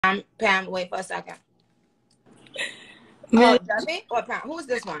Pam, wait for a second. Me, Oh, Debbie or Pam? Who's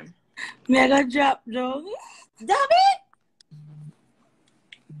this one? me I got drop though. Debbie?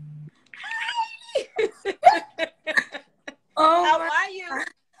 Oh, How my, are you?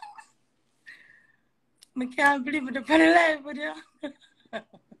 I can't believe it. Upon live with you.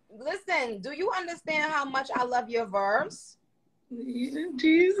 Listen, do you understand how much I love your verse?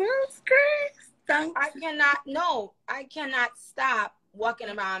 Jesus Christ. Thanks. I cannot stop walking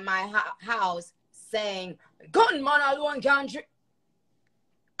around my house saying, gunman alone can't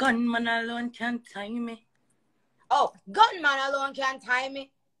Gunman alone can't tie me. Oh, gunman alone can't tie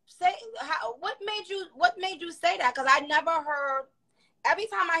me. Say what made you say that? Because I never heard. Every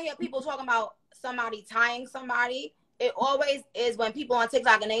time I hear people talking about somebody tying somebody, it always is when people on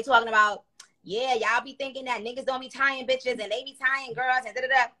TikTok and they talking about, yeah, y'all be thinking that niggas don't be tying bitches and they be tying girls and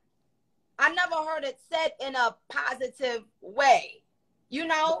da-da-da. I never heard it said in a positive way. You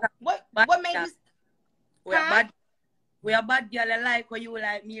know what made you? We are bad. We are bad girl. I like what you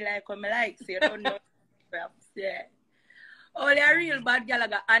like, me like what me like. So you don't know. Yeah. Only a real bad girl I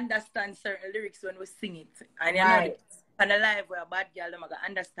got understand certain lyrics when we sing it. And you know, on a live where a bad girl them I got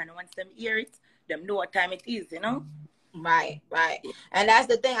understand. Once them hear it, them know what time it is, you know? Right. And that's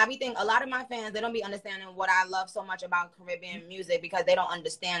the thing. I be thinking a lot of my fans, they don't be understanding what I love so much about Caribbean music because they don't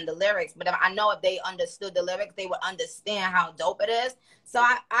understand the lyrics. But I know if they understood the lyrics, they would understand how dope it is. So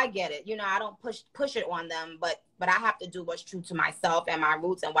I get it. You know, I don't push it on them, but I have to do what's true to myself and my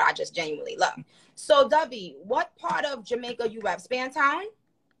roots and what I just genuinely love. So, Dovey, what part of Jamaica you rep? Spantown?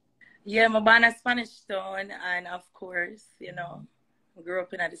 Yeah, I'm born in Spanish Town, and of course, you know, I grew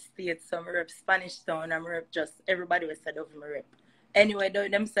up in the States, so I rep Spanish Town, and I rep just everybody was said over my rep. Anyway, though,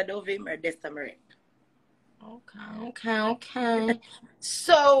 them said over me, that's my rep. Okay.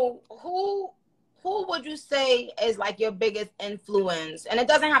 So, who would you say is like your biggest influence? And it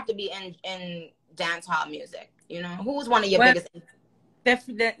doesn't have to be in dancehall music, you know? Who's one of your biggest influences?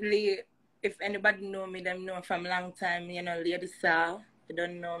 Definitely, if anybody know me, them know from a long time, you know, Lady Saw. I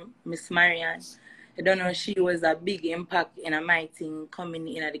don't know Miss Marianne. I don't know, she was a big impact in my thing coming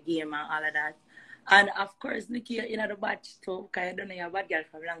in the game and all of that. And of course, Nicki, you know, the batch too, because I don't know you're a bad girl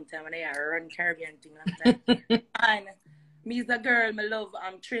for a long time and I run Caribbean thing long time. And me as a girl, I love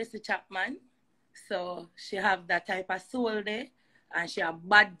Tracy Chapman. So she have that type of soul there. And she a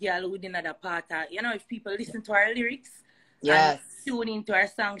bad girl within the part of, you know, if people listen to her lyrics, yes, and tune into her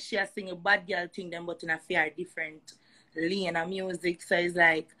song, she a sing a bad girl thing, them but in a fair different lane of music. So it's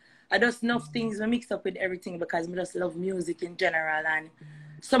like, I just love things we mix up with everything because I just love music in general and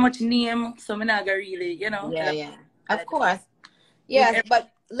so much name, so I'm not gonna really, you know. Yeah. Of course. Yes,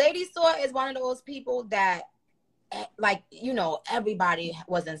 but Lady Saw is one of those people that, like, you know, everybody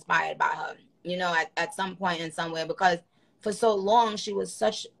was inspired by her, you know, at some point in somewhere, because for so long she was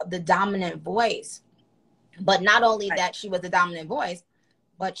such the dominant voice. But not only that she was the dominant voice,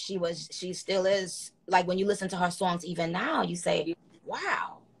 but she still is, like, when you listen to her songs even now, you say,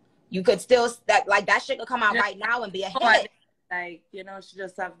 wow, you could still, that shit could come out right now and be a hit. Like, you know, she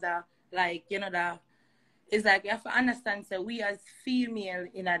just have the, like, you know, it's like, you have to understand, so we as female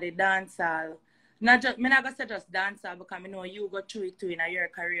in the dancehall, not just, I'm not going to say just dancehall, because I know you go through it too in your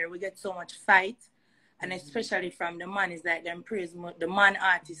career, we get so much fight, and especially from the man, is like them praise more, the man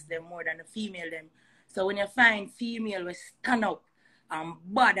artists them more than the female them. So when you find female we stand up and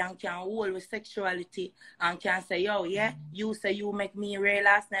bad and can hold with sexuality and can say, yo, yeah, you say you make me real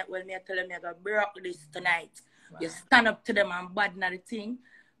last night, well, me I tell them I go broke this tonight. Right. You stand up to them and bad not the thing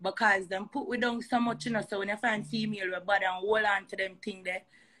because them put we down so much, you know, so when you find female we bad and hold on to them thing there,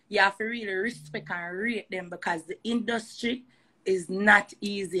 you have to really respect and rate them because the industry is not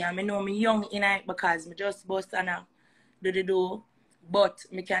easy. I mean, know me young in it because me just bust and do, but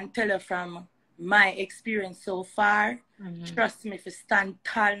me can tell you from my experience so far, trust me, if you stand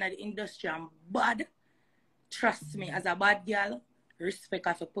tall in the industry and bad, trust me, as a bad girl, respect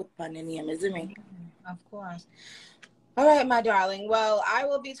have to put on the name, isn't me? Of course. All right, my darling. Well,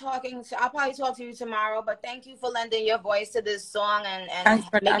 I'll probably talk to you tomorrow, but thank you for lending your voice to this song and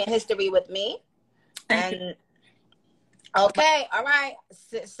making history with me. Thank you. Okay, all right.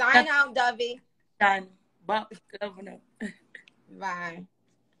 Sign out, Dovey. Done. Governor. Bye.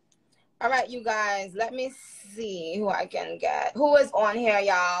 All right, you guys. Let me see who I can get. Who is on here,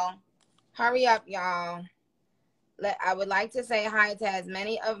 y'all? Hurry up, y'all. I would like to say hi to as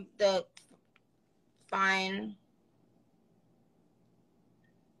many of the fine.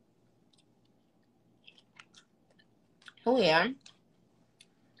 Who here?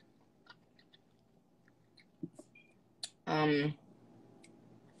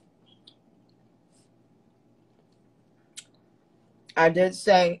 I did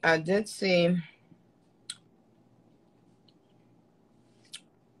see.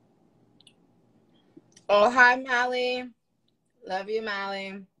 Oh, hi, Mally. Love you,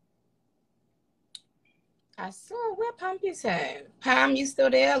 Mally. I saw where Pamputtae. Pam, you still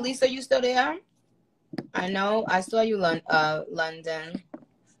there? Lisa, you still there? I know. I saw you, London,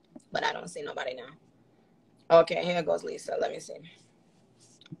 but I don't see nobody now. Okay, here goes Lisa. Let me see.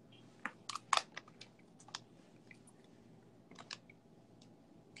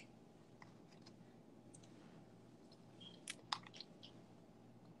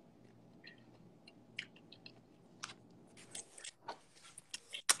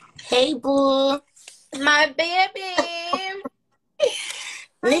 Hey, boo. My baby. Hi,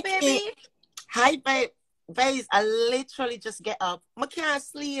 Nicki. baby. Hi, babe. Babes, I literally just get up. I can't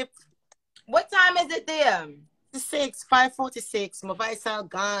sleep. What time is it there? 5:46. My voice all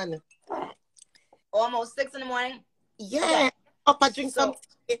gone. Almost 6 in the morning. Yeah. Okay. Up, I drink some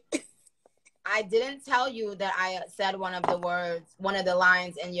tea. I didn't tell you that I said one of the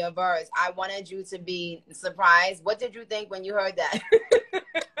lines in your verse. I wanted you to be surprised. What did you think when you heard that?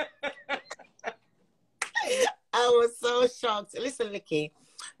 I was so shocked. Listen, Nicki.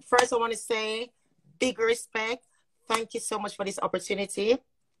 First, I want to say big respect. Thank you so much for this opportunity.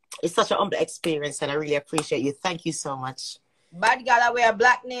 It's such an humble experience, and I really appreciate you. Thank you so much. Bad girl, I wear a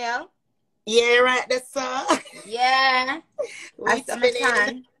black nail. Yeah, right. That's Yeah. I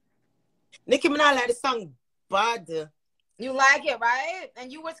understand. Nicki Minaj like the song Bad. You like it, right?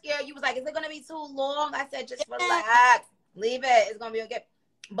 And you were scared. You was like, is it going to be too long? I said, just relax. Leave it. It's going to be okay.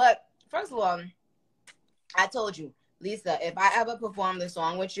 But first of all, I told you, Lisa, if I ever perform this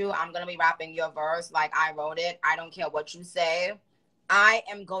song with you, I'm going to be rapping your verse like I wrote it. I don't care what you say. I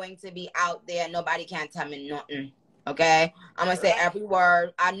am going to be out there. Nobody can tell me nothing. Okay? I'm going to say every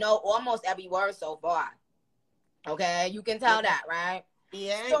word. I know almost every word so far. Okay? You can tell that, right?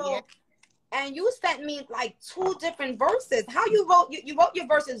 Yeah, so, yeah. And you sent me like 2 different verses. How you wrote? You wrote your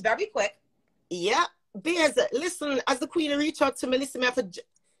verses very quick. Yeah. Because, listen, as the queen reached out to me, listen, me have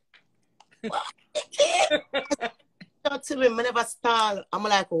out to me, I never stall. I'm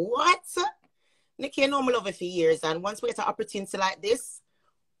like, what? Nicki, you know I love it for years, and once we get an opportunity like this,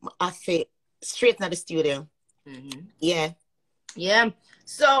 I fit straight into the studio. Mm-hmm. Yeah. Yeah.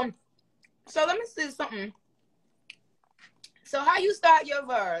 So let me see something. So how you start your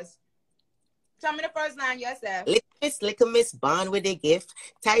verse? Tell me the first line yourself. Little miss, born with a gift.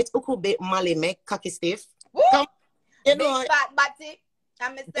 Tight uku bit molly make cocky stiff. Woo! Come, you big know, fat body.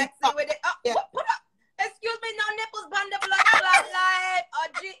 I'm sexy with it. Oh, yeah. Put up. Excuse me, no nipples, band the blood clot live. Oh,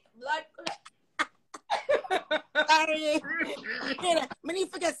 gee, blood clot. Sorry. I need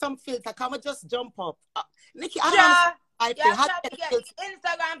to forget some filter. Come on, just jump up. Nicki, I feel. How do you get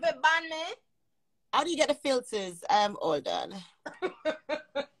Instagram for ban me? How do you get the filters? Hold on.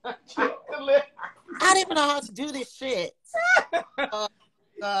 I don't even know how to do this shit. Oh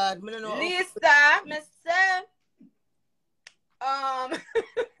God, I don't know. Lisa, myself.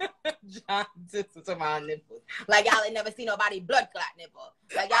 John, this is my nipples. Like y'all ain't never seen nobody blood clot nipple.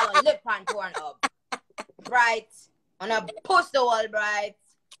 Like y'all on lip pan torn up. Bright. On a poster all bright.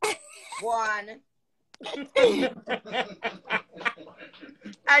 One.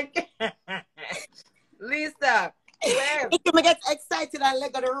 I can't. Lisa, where? Make me get excited and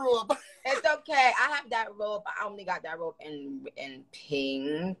let go the rope. It's okay. I have that rope. I only got that rope in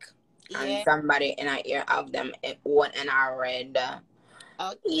pink. Yeah. And somebody in our ear of them in one and I red.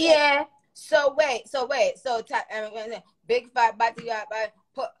 Okay. Yeah. So wait. So big fat body.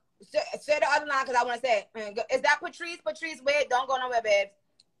 Say the other line because I want to say it. Is that Patrice? Patrice, wait, don't go nowhere, babes.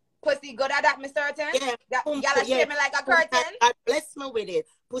 Pussy good at that, Miss Certain? Yeah. Y'all shade me like a curtain. God bless me with it.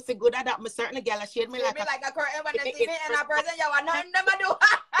 Pussy good at that, Miss Certain. Y'all shade me like a curtain when they see me and a person. Y'all want nothing to do.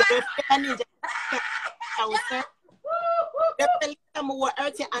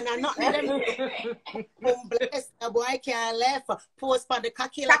 And I'm not blessed. The boy can't left. Post for the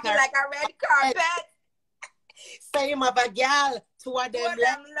cocky like a red carpet. Same of a girl. Two of them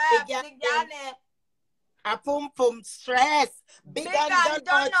left. A pum pum stress. Big and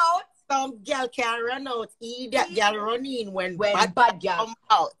done out. Some girl can run out. That girl run in when bad girl come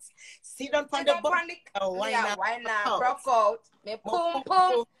out. Sit down on the bump. Why not? Broke out. Me pum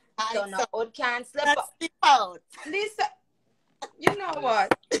pum. So no old can't slip out. Lisa, you know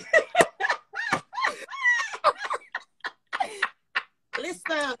what?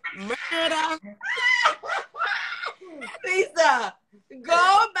 Listen, murder. Lisa,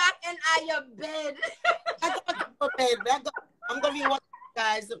 go back in your bed. I'm going to be watching,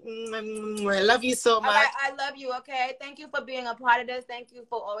 guys. I love you so much. Right, I love you, okay? Thank you for being a part of this. Thank you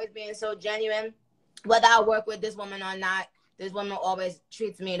for always being so genuine. Whether I work with this woman or not, this woman always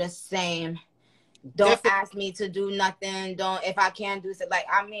treats me the same. Don't ask me to do nothing. Don't, if I can't do so. Like,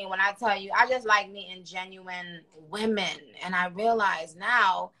 I mean, when I tell you, I just like meeting genuine women. And I realize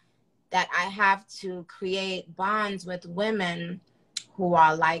now that I have to create bonds with women who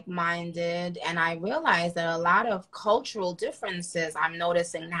are like-minded. And I realize that a lot of cultural differences I'm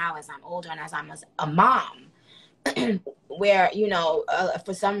noticing now as I'm older and as I'm a mom, where, you know,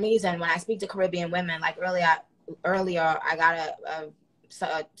 for some reason, when I speak to Caribbean women, like earlier, I got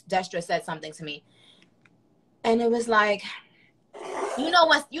Destra said something to me, and it was like, you know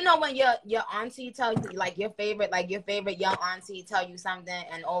when your auntie tell you, like your favorite young auntie tell you something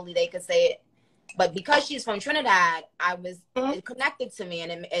and only they could say it, but because she's from Trinidad, it connected to me,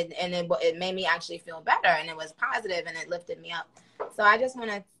 and it made me actually feel better, and it was positive, and it lifted me up. So I just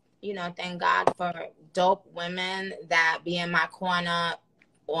want to, you know, thank God for dope women that be in my corner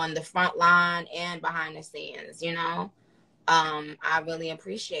on the front line and behind the scenes, you know. I really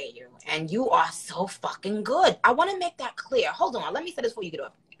appreciate you. And you are so fucking good. I want to make that clear. Hold on. Let me say this before you get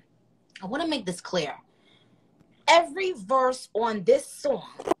up. I want to make this clear. Every verse on this song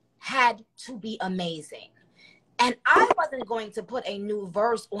had to be amazing. And I wasn't going to put a new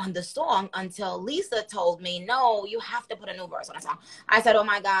verse on the song until Lisa told me, no, you have to put a new verse on the song. I said, oh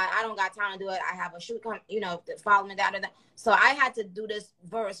my God, I don't got time to do it. I have a shoot, you know, follow me down. So I had to do this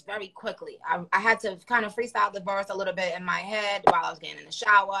verse very quickly. I had to kind of freestyle the verse a little bit in my head while I was getting in the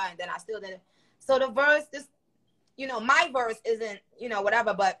shower, and then I still did it. So the verse, you know, my verse isn't, you know,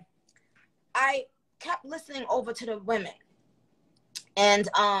 whatever, but I kept listening over to the women. And,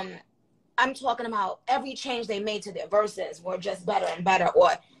 I'm talking about every change they made to their verses were just better and better.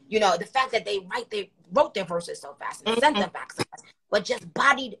 Or, you know, the fact that they wrote their verses so fast and sent them back so fast, but just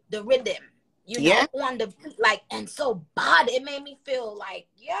bodied the rhythm, you know, on the, like, and so body, it made me feel like,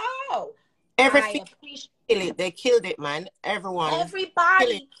 yo, everything they killed it, man.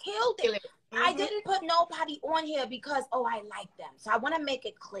 Everybody killed it. I didn't put nobody on here because, oh, I like them. So I want to make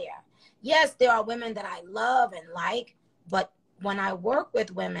it clear. Yes, there are women that I love and like, but when I work with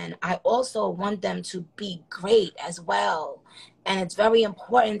women, I also want them to be great as well. And it's very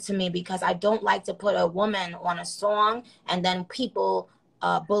important to me because I don't like to put a woman on a song and then people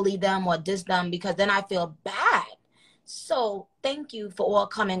bully them or diss them, because then I feel bad. So thank you for all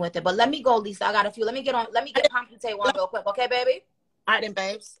coming with it. But let me go, Lisa. I got a few. Let me get pamputtae one real quick. Okay, baby? All right, then,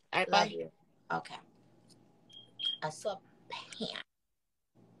 babes. All right, love you. Okay. I saw Pam.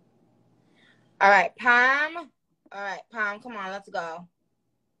 All right, Pam. All right, Pam, come on, let's go.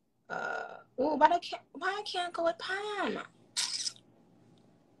 Ooh, but I can't go with Pam.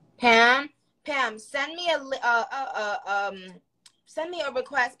 Pam, send me a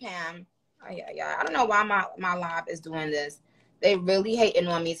request, Pam. Oh, yeah. I don't know why my live is doing this. They really hating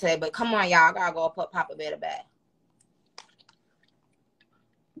on me today, but come on, y'all. I gotta go put Papa Bear to bed.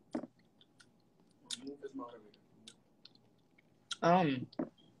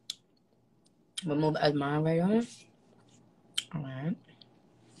 Remove as moderator. All right.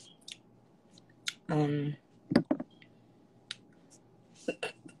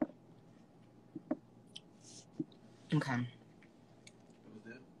 Okay.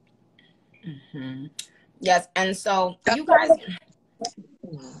 Yes, and so you guys,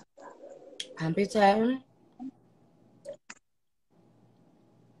 pamputtae.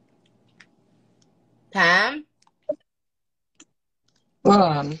 Pam.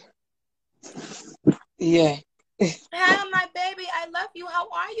 Yeah. Pam, my baby, I love you. How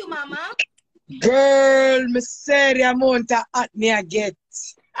are you, mama? Girl, me say the amount of at me I get.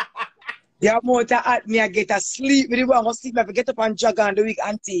 The amount of at me I get. I sleep with the one who sleep. I get up and jog on the week,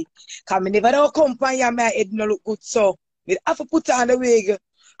 auntie. Cause me never don't company and my head no look good. So me have to put on the wig.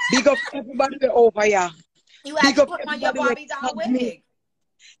 Big up everybody over here. You had to put on your Barbie doll wig.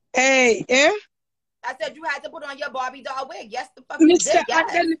 Hey, I said you had to put on your Barbie doll wig. Yes, the fuck you did.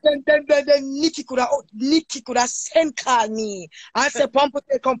 Yes. Then Nicki could have sent call me. I said,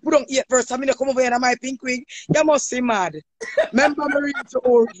 pamputtae, come put on 8 verse. I'm gonna come over here in my pink wig. You must be mad. Remember me to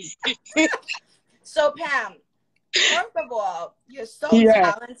Ori. So Pam, first of all, you're so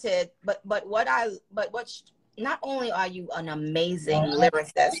talented. But not only are you an amazing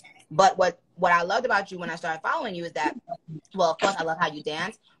lyricist, but what I loved about you when I started following you is that, well, of course I love how you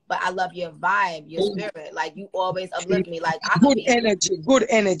dance. But I love your vibe, your spirit. Like, you always uplift me. Like, good energy.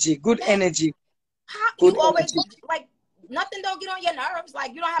 You always, like, nothing don't get on your nerves.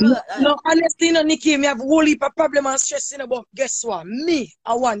 Like, you don't have No, honestly, no, Nicki, me have a whole heap of problem and stressing about. Guess what? Me,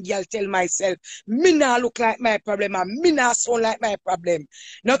 I want girl tell myself, me not look like my problem and me not sound like my problem.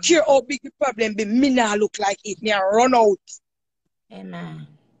 No care how big the problem be, me not look like it. Me I run out. Amen.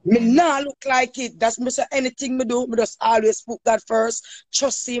 Me nah look like it. That's me say anything me do, me just always put God first,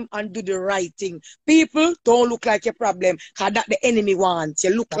 trust him and do the right thing. People don't look like your problem, cause that the enemy wants.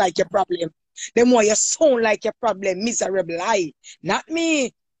 You look like your problem. The more you sound like your problem, miserable lie. Not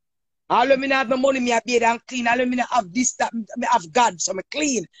me. All of me have my money, me a beard and clean. All of me have this, that, me have God, so me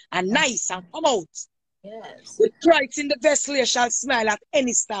clean and nice and come out. Yes. With Christ in the vessel, shall smile at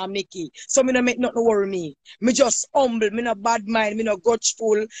any storm, Nikki. So me no make nothing worry me. Me just humble, me no bad mind, me no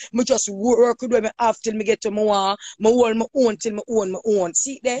grudgeful. Me just work with what me have till me get to my one. Me hold my own till me own my own.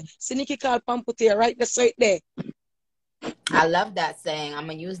 See there? See Nikki call pamputtae right there, so it there. I love that saying. I'm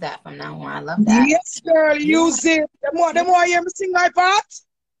gonna use that from now on. I love that. Yes, girl, use it. The more you hear me sing my part.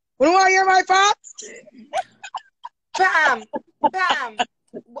 You want to hear my part? Pam,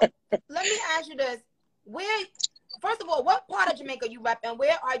 let me ask you this. First of all, what part of Jamaica you rep and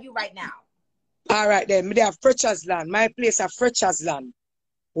where are you right now? All right then, me there Fletcher's Land. My place at Fletcher's Land.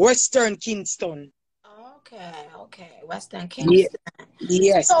 Western Kingston. Okay. Western Kingston.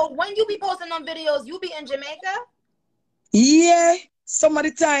 Yes. So when you be posting on videos, you be in Jamaica? Yeah. Some of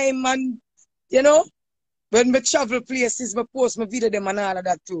the time, and you know, when me travel places, me post my video them and all of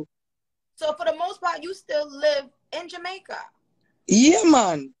that too. So for the most part, you still live in Jamaica? Yeah,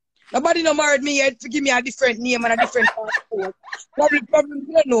 man. Nobody no married me yet to give me a different name and a different passport. Probably,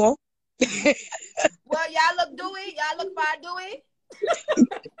 you don't know. Well, y'all look dewy. Y'all look fine dewy.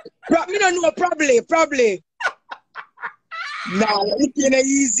 Me don't know, probably. Nah, it's ain't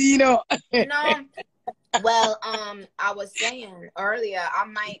easy, you know. No. Well, I was saying earlier, I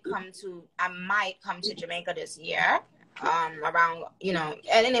might come to Jamaica this year. Around, you know,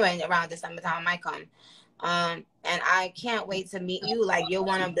 and anyway, around December time I might come. And I can't wait to meet you. Like, you're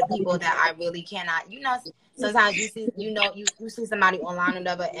one of the people that I really cannot, you know, sometimes you see, you know, you see somebody online or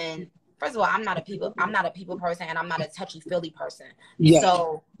whatever, and first of all, I'm not a people person, and I'm not a touchy-feely person. Yeah.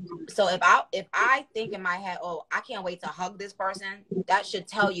 So if I think in my head, oh, I can't wait to hug this person, that should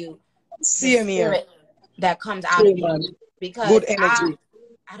tell you the spirit that comes out of you. Because good energy.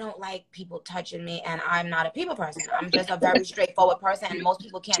 I don't like people touching me, and I'm not a people person. I'm just a very straightforward person, and most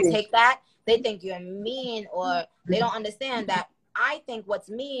people can't take that. They think you're mean, or they don't understand that I think what's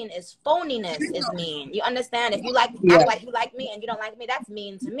mean is phoniness is mean. You understand? If you like, act like you like me and you don't like me, that's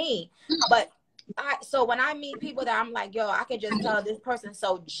mean to me. But so when I meet people that I'm like, yo, I can just tell this person's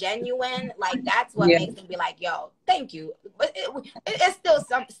so genuine, like that's what makes me be like, yo, thank you. But it's still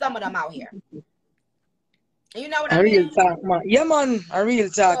some of them out here. You know what I mean? Real talk, man. Yeah, man. A real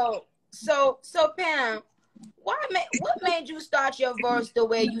talk. So Pam, what made you start your verse the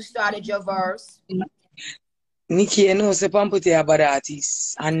way you started your verse? Nikki, you know, say pamputtae are bad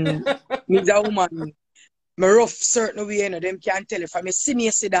artists. And me a woman, me rough certain way, you know, them can't tell it. From me see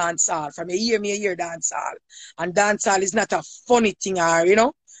dancehall, from me hear dancehall. And dancehall is not a funny thing, or, you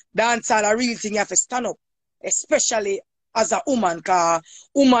know, dancehall a real thing, you have to stand up. Especially as a woman, cause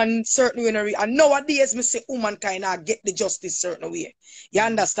woman certain way, and nowadays me say woman kind of get the justice certain way. You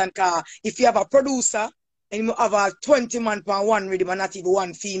understand? Cause if you have a producer and you have a 20 man per one rhythm and not even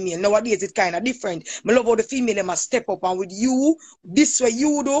one female, nowadays it's kind of different. I love how the female them must step up, and with you, this way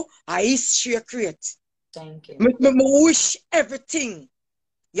you do, a history create. Thank you. Me wish everything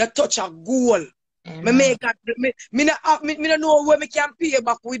you touch a goal. Me make that, me don't know where me can pay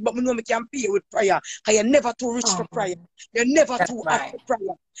back with, but me know me can pay with prayer. Cause you're never too rich for prayer. You're never too hot for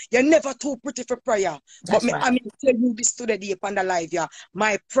prayer. You're never too pretty for prayer. But I mean, tell you this today upon the life, yeah.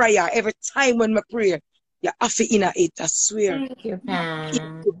 My prayer every time when me pray, you have to in it. I swear. Thank you,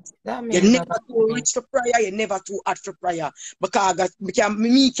 Pam. You're never too rich for prayer. You're never too hot for prayer. Because God,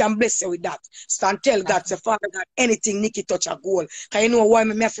 me can bless you with that. Stand tell God, say, Father God, anything Nikki touch a goal. Cause you know why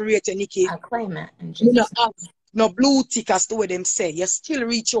me have to rate you, Nikki? I claim it. You know, no blue tick as to what them say. You still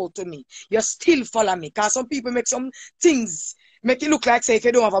reach out to me. You still follow me. Because some people make some things make it look like, say, if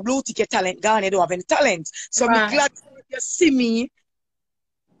you don't have a blue tick, your talent gone, you don't have any talent. So I'm glad you see me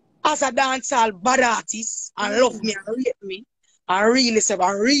as a dancehall bad artist and love me and rate me and really say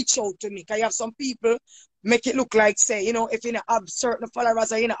and reach out to me. Because you have some people make it look like, say, you know, if you don't have certain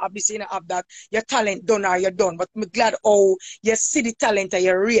followers or you don't have this, you don't have that, your talent done or you're done. But I'm glad how you see the talent and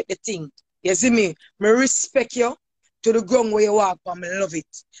you rate the thing. You see me? I respect you to the ground where you walk, and I love it.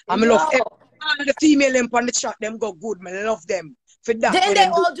 And I love all the female them on the chat, them go good. I love them. For that, didn't they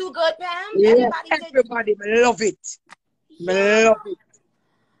all do good, Pam? Yeah, everybody, I love it. I love it.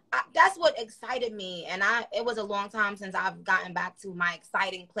 That's what excited me, and it was a long time since I've gotten back to my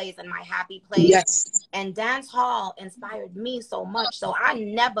exciting place and my happy place. Yes. And dance hall inspired me so much, so I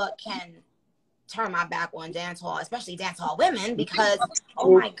never can turn my back on dancehall, especially dancehall women, because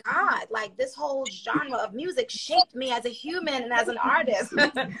oh my God, like this whole genre of music shaped me as a human and as an artist.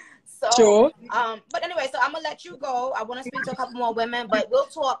 So, sure. But anyway, so I'm gonna let you go. I want to speak to a couple more women, but we'll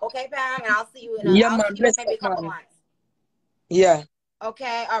talk, okay, Pam? And I'll see you in Yeah, I'll man, see you in bless maybe a up, couple man. months. Yeah.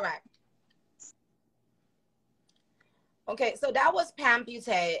 Okay, all right. Okay, so that was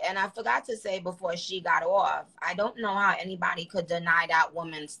Pamputtae, and I forgot to say before she got off, I don't know how anybody could deny that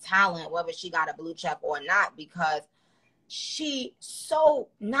woman's talent, whether she got a blue check or not, because she so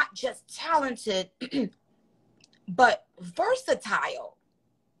not just talented, but versatile.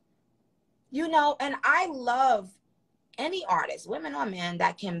 You know, and I love any artist, women or men,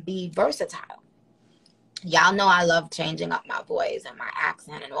 that can be versatile. Y'all know I love changing up my voice and my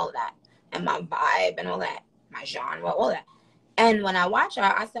accent and all that, and my vibe and all that, my genre, all that. And when I watch her,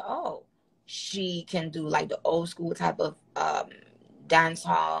 I said, oh, she can do like the old school type of dance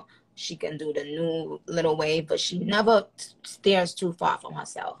hall. She can do the new little wave, but she never steers too far from her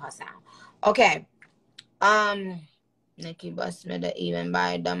sound. Okay. Nicki bust me the even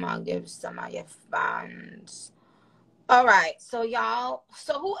by them. I'll give some of your fans. All right. So y'all,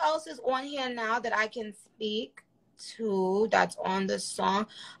 so who else is on here now that I can speak to that's on the song?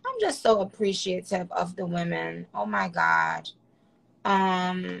 I'm just so appreciative of the women. Oh my God.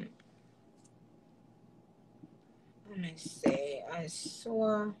 Let me see.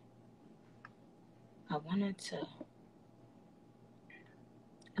 I wanted to,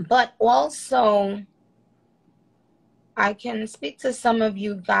 but also I can speak to some of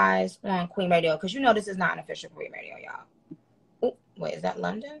you guys on Queen Radio, because you know this is not an official Queen Radio, y'all. Oh, wait, is that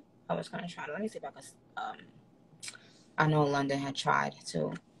London? I was gonna try to, let me see if I can. I know London had tried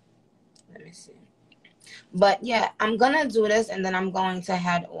to. Let me see. But yeah, I'm gonna do this and then I'm going to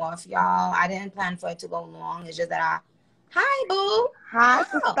head off, y'all. I didn't plan for it to go long. It's just that hi, boo. Hi,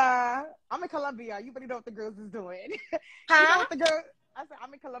 sister. I'm in Colombia. You better know what the girls is doing. Huh? You know what the girls? I said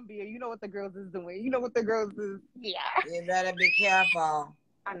I'm in Colombia. You know what the girls is doing. You know what the girls is. Yeah. You better be careful.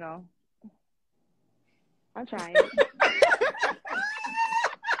 I know. I'm trying. New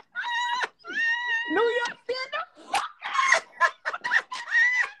York, stand up.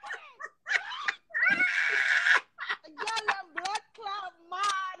 The girl them blood clot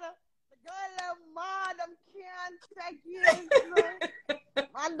mad. The girl them mad. Them can't take you.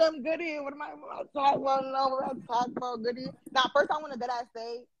 Man, them goody. What am I talking about? No, we're not talking about goody. Now, first I want to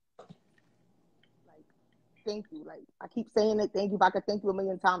say, like, thank you. Like, I keep saying it. Thank you. If I could thank you a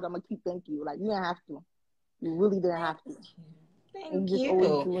million times, I'm gonna keep thank you. Like, you didn't have to. You really didn't have to. Thank you. Just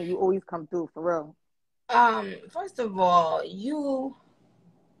always do it. You always come through for real. First of all, you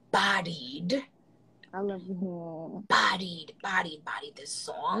bodied. I love you. Bodied this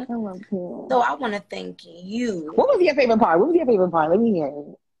song. I love you. So I want to thank you. What was your favorite part? Let me hear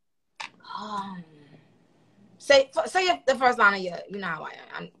it. Say the first line of your, you know how I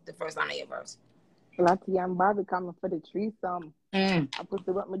am. The first line of your verse. Lati and Barbie coming for the threesome. I put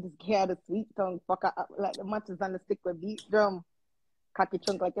the up with this hair, the sweet tongue, fuck her up like the matches on the stick with beat drum. Cocky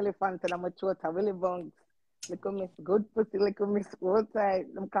chunk like elephant and I'm a chota, Willy Bones. Little miss good pussy, little miss outside.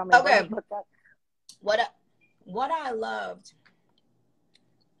 I'm coming. Okay. What I loved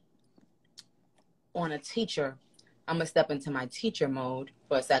on a teacher, I'm gonna step into my teacher mode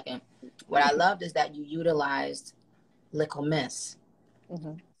for a second. What I loved is that you utilized Little Miss,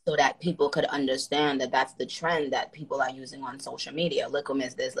 so that people could understand that that's the trend that people are using on social media. Little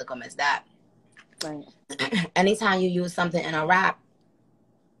Miss this, Little Miss that. Right. Anytime you use something in a rap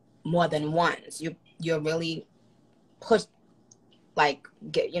more than once, you're really push, like,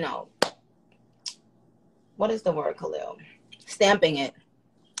 get, you know, what is the word, Khalil? Stamping it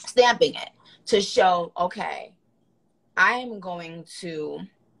to show, okay, I am going to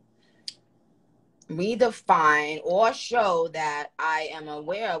redefine or show that I am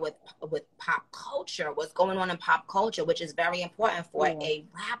aware with pop culture, what's going on in pop culture, which is very important for a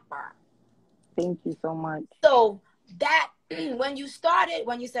rapper. Thank you so much. So that when you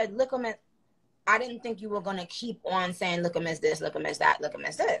said Little Miss, I didn't think you were gonna keep on saying Little Miss this, Little Miss that, Little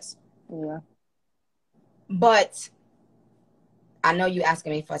Miss this. Yeah. But I know you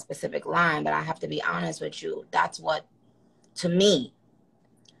asking me for a specific line, but I have to be honest with you. That's what, to me,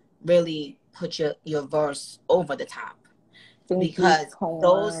 really put your verse over the top. Because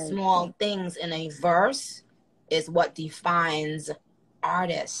those small things in a verse is what defines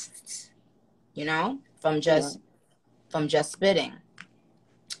artists, you know, from just spitting.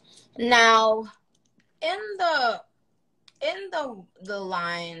 Now, in the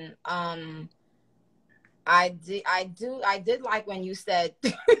line, I did like when you said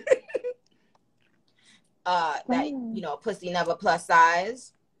that, you know, pussy never plus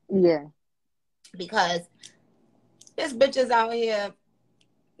size. Yeah. because there's bitches out here,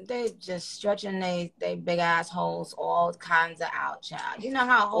 they just stretching they big ass holes all kinds of out, child. You know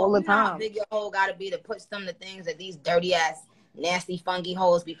how all the time. Know how big your hole gotta be to put some of the things that these dirty ass, nasty, funky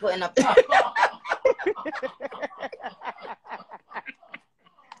holes be putting up there.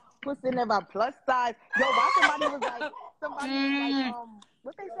 Pussy never plus size. Yo, why somebody was like,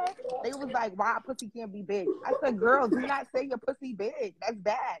 what they said? They was like, why pussy can't be big? I said, girl, do not say your pussy big. That's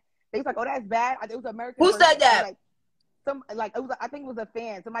bad. They was like, oh, that's bad. It was American. Who said that? Like, it was, I think it was a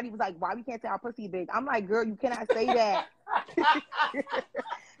fan. Somebody was like, why we can't say our pussy big? I'm like, girl, you cannot say that.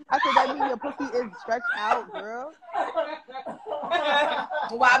 I said, that means your pussy is stretched out, girl.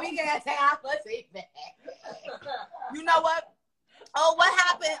 Why we can't say our pussy big? You know what? Oh, what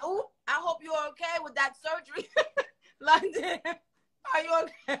happened? Ooh, I hope you're okay with that surgery. London, are you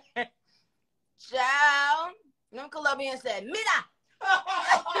okay? Child. No Colombian said, Mira!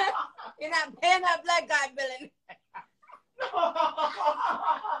 You're not paying that black guy billing.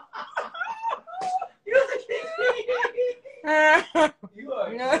 You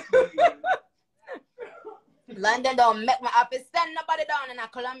are London don't make my office send nobody down in a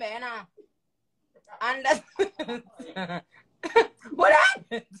Colombia, you know. And what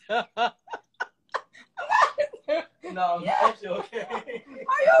happened? No, I'm sure okay.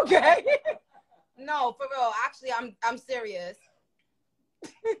 Are you okay? No, for real. Actually, I'm serious.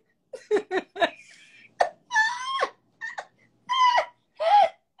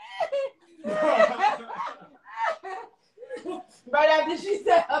 Right after she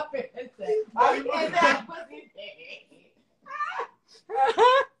said up and said, "Are you in that pussy thing?"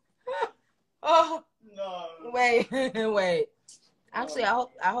 Oh no! Wait. Actually, I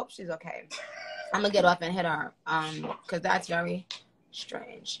hope she's okay. I'm gonna get off and hit her, because that's very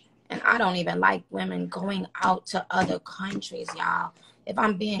strange. And I don't even like women going out to other countries, y'all. If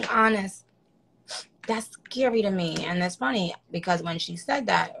I'm being honest, that's scary to me. And it's funny because when she said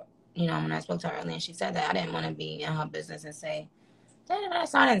that, you know, when I spoke to her earlier, and she said that, I didn't want to be in her business and say, so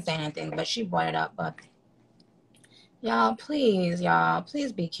I didn't say anything, but she brought it up. But y'all, please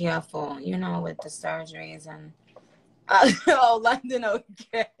be careful, you know, with the surgeries and oh, London,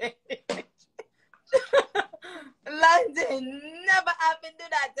 okay. London, never happened to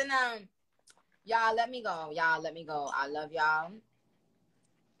that to them. Y'all, let me go. I love y'all.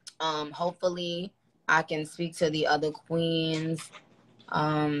 Hopefully I can speak to the other queens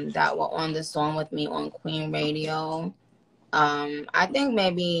that were on the song with me on Queen Radio. I think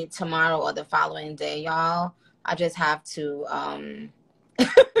maybe tomorrow or the following day, y'all. I just have to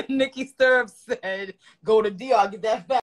Nikki Stirrup said, go to DR, get that fat.